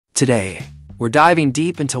Today, we're diving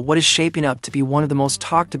deep into what is shaping up to be one of the most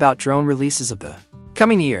talked about drone releases of the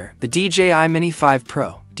coming year, the DJI Mini 5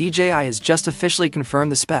 Pro. DJI has just officially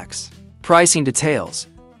confirmed the specs, pricing details,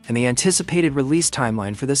 and the anticipated release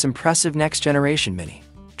timeline for this impressive next-generation mini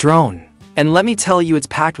drone. And let me tell you, it's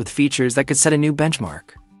packed with features that could set a new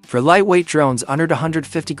benchmark for lightweight drones under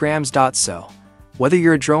 150 grams. So, whether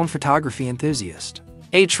you're a drone photography enthusiast,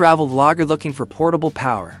 a travel vlogger looking for portable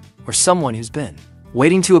power, or someone who's been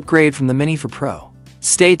waiting to upgrade from the Mini for Pro,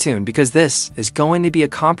 stay tuned because this is going to be a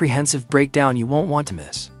comprehensive breakdown you won't want to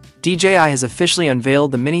miss. DJI has officially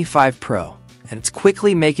unveiled the Mini 5 Pro, and it's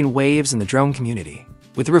quickly making waves in the drone community.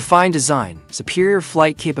 With a refined design, superior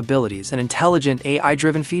flight capabilities, and intelligent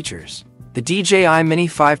AI-driven features, the DJI Mini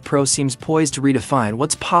 5 Pro seems poised to redefine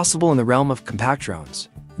what's possible in the realm of compact drones.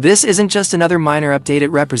 This isn't just another minor update, it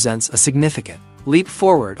represents a significant leap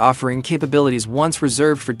forward, offering capabilities once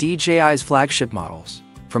reserved for DJI's flagship models.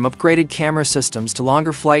 From upgraded camera systems to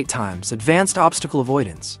longer flight times, advanced obstacle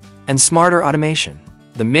avoidance, and smarter automation,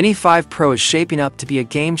 the Mini 5 Pro is shaping up to be a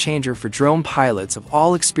game-changer for drone pilots of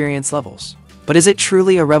all experience levels. But is it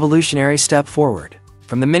truly a revolutionary step forward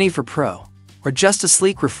from the Mini for Pro, or just a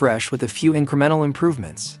sleek refresh with a few incremental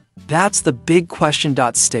improvements? That's the big question.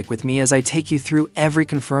 Stick with me as I take you through every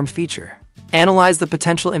confirmed feature, analyze the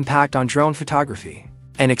potential impact on drone photography,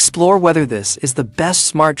 and explore whether this is the best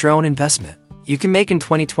smart drone investment you can make in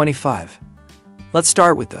 2025. Let's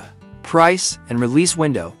start with the price and release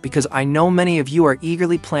window, because I know many of you are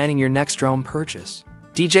eagerly planning your next drone purchase.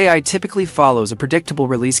 DJI typically follows a predictable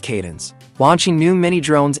release cadence, launching new mini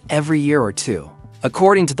drones every year or two.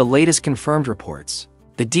 According to the latest confirmed reports,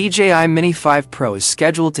 the DJI Mini 5 Pro is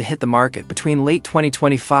scheduled to hit the market between late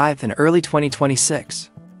 2025 and early 2026.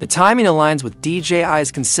 The timing aligns with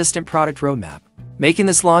DJI's consistent product roadmap, making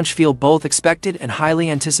this launch feel both expected and highly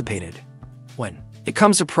anticipated. When it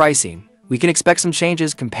comes to pricing, we can expect some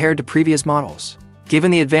changes compared to previous models, given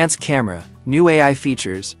the advanced camera, new AI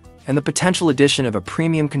features, and the potential addition of a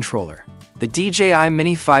premium controller. The DJI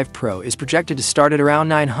Mini 5 Pro is projected to start at around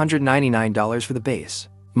 $999 for the base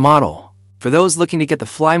model. For those looking to get the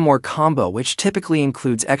Fly More combo, which typically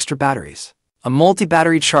includes extra batteries, a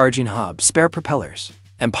multi-battery charging hub, spare propellers,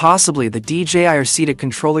 and possibly the DJI seated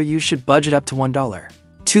controller, you should budget up to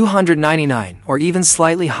 $299 or even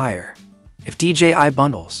slightly higher if DJI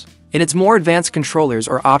bundles in its more advanced controllers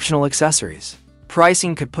or optional accessories.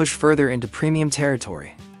 Pricing could push further into premium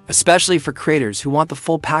territory, especially for creators who want the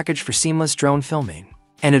full package for seamless drone filming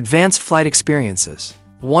and advanced flight experiences.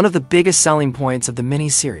 One of the biggest selling points of the Mini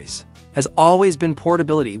series has always been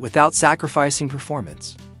portability without sacrificing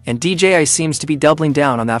performance, and DJI seems to be doubling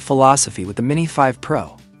down on that philosophy with the Mini 5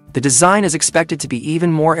 Pro. The design is expected to be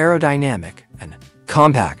even more aerodynamic and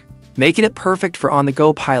compact, making it perfect for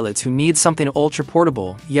on-the-go pilots who need something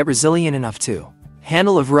ultra-portable yet resilient enough to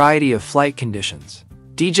handle a variety of flight conditions.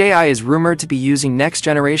 DJI is rumored to be using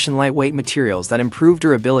next-generation lightweight materials that improve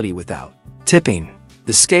durability without tipping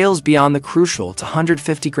the scales beyond the crucial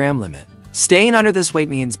 150-gram limit. Staying under this weight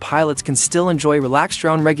means pilots can still enjoy relaxed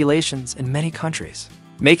drone regulations in many countries,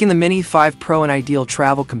 making the Mini 5 Pro an ideal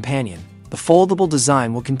travel companion. The foldable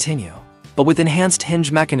design will continue, but with enhanced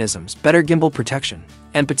hinge mechanisms, better gimbal protection,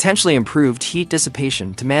 and potentially improved heat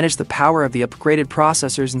dissipation to manage the power of the upgraded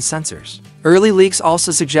processors and sensors. Early leaks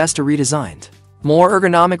also suggest a redesigned, more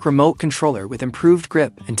ergonomic remote controller with improved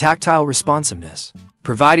grip and tactile responsiveness,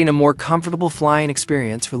 providing a more comfortable flying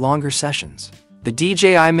experience for longer sessions. The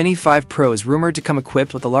DJI Mini 5 Pro is rumored to come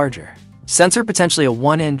equipped with a larger sensor, potentially a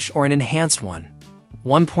 1-inch or an enhanced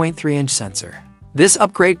 1.3-inch sensor. This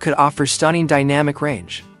upgrade could offer stunning dynamic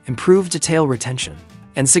range, improved detail retention,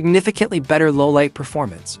 and significantly better low-light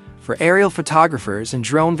performance for aerial photographers and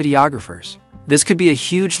drone videographers. This could be a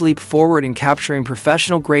huge leap forward in capturing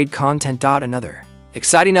professional-grade content. Another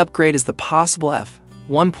exciting upgrade is the possible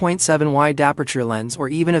f1.7 wide aperture lens or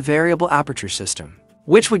even a variable aperture system,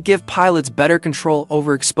 which would give pilots better control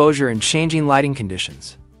over exposure and changing lighting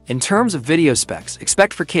conditions. In terms of video specs,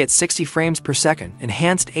 expect 4K at 60 frames per second,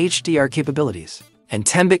 enhanced HDR capabilities, and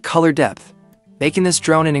 10-bit color depth, making this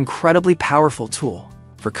drone an incredibly powerful tool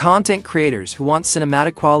for content creators who want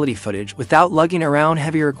cinematic quality footage without lugging around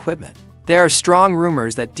heavier equipment. There are strong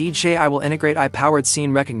rumors that DJI will integrate AI-powered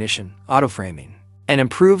scene recognition, auto-framing, and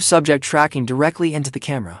improve subject tracking directly into the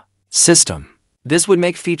camera system. This would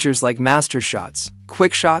make features like master shots,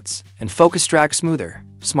 quick shots, and focus track smoother,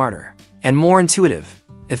 smarter, and more intuitive.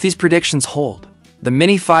 If these predictions hold, the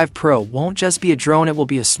Mini 5 Pro won't just be a drone, it will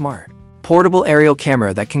be a smart, portable aerial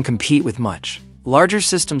camera that can compete with much larger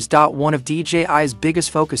systems. One of DJI's biggest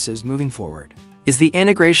focuses moving forward is the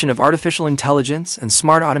integration of artificial intelligence and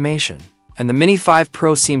smart automation. and the Mini 5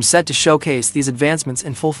 Pro seems set to showcase these advancements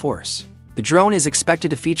in full force. The drone is expected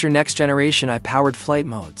to feature next-generation AI-powered flight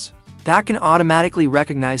modes that can automatically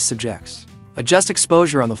recognize subjects, adjust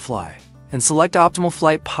exposure on the fly, and select optimal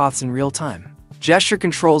flight paths in real time. Gesture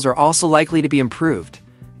controls are also likely to be improved,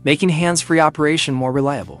 making hands-free operation more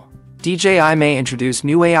reliable. DJI may introduce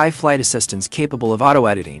new AI flight assistants capable of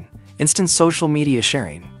auto-editing, instant social media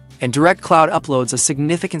sharing, and direct cloud uploads, a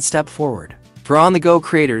significant step forward for on-the-go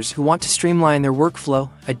creators who want to streamline their workflow.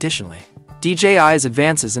 Additionally, DJI's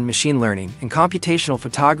advances in machine learning and computational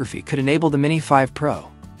photography could enable the Mini 5 Pro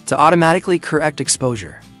to automatically correct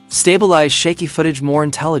exposure, stabilize shaky footage more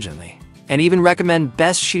intelligently, and even recommend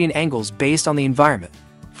best shooting angles based on the environment.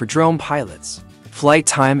 For drone pilots, flight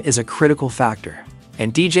time is a critical factor,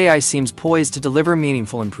 and DJI seems poised to deliver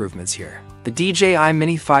meaningful improvements here. The DJI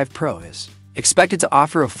Mini 5 Pro is expected to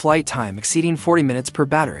offer a flight time exceeding 40 minutes per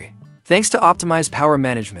battery, thanks to optimized power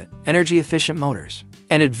management, energy-efficient motors,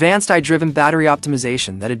 and advanced AI-driven battery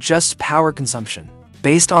optimization that adjusts power consumption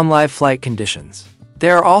based on live flight conditions.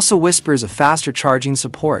 There are also whispers of faster charging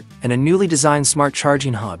support and a newly designed smart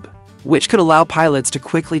charging hub, which could allow pilots to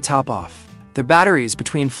quickly top off their batteries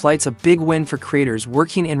between flights, a big win for creators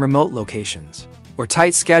working in remote locations or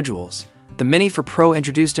tight schedules. The Mini 4 Pro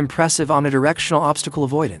introduced impressive omnidirectional obstacle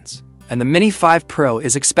avoidance, and the Mini 5 Pro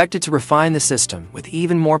is expected to refine the system with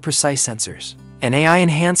even more precise sensors and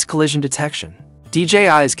AI-enhanced collision detection.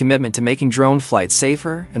 DJI's commitment to making drone flights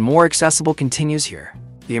safer and more accessible continues here.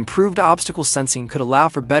 The improved obstacle sensing could allow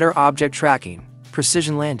for better object tracking,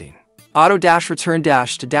 precision landing, auto dash return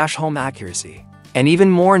dash to dash home accuracy, and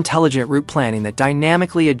even more intelligent route planning that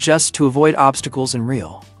dynamically adjusts to avoid obstacles in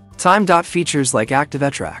real time. Features like active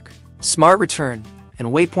track, smart return, and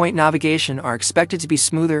waypoint navigation are expected to be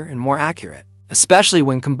smoother and more accurate, especially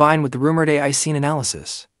when combined with the rumored AI scene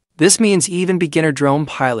analysis. This means even beginner drone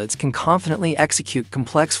pilots can confidently execute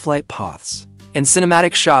complex flight paths and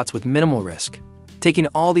cinematic shots with minimal risk. Taking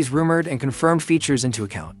all these rumored and confirmed features into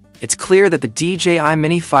account, it's clear that the DJI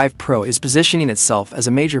Mini 5 Pro is positioning itself as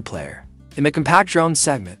a major player in the compact drone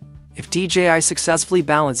segment. If DJI successfully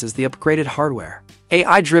balances the upgraded hardware,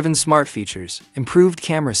 AI-driven smart features, improved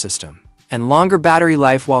camera system, and longer battery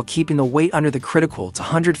life while keeping the weight under the critical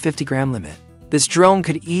 150-gram limit, this drone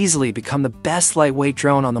could easily become the best lightweight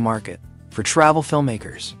drone on the market. For travel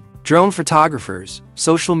filmmakers, drone photographers,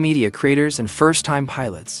 social media creators, and first-time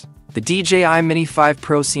pilots, the DJI Mini 5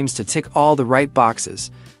 Pro seems to tick all the right boxes: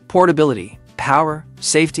 portability, power,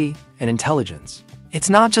 safety, and intelligence. It's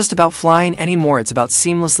not just about flying anymore, it's about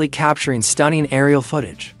seamlessly capturing stunning aerial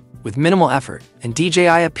footage with minimal effort, and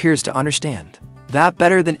DJI appears to understand that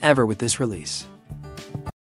better than ever with this release.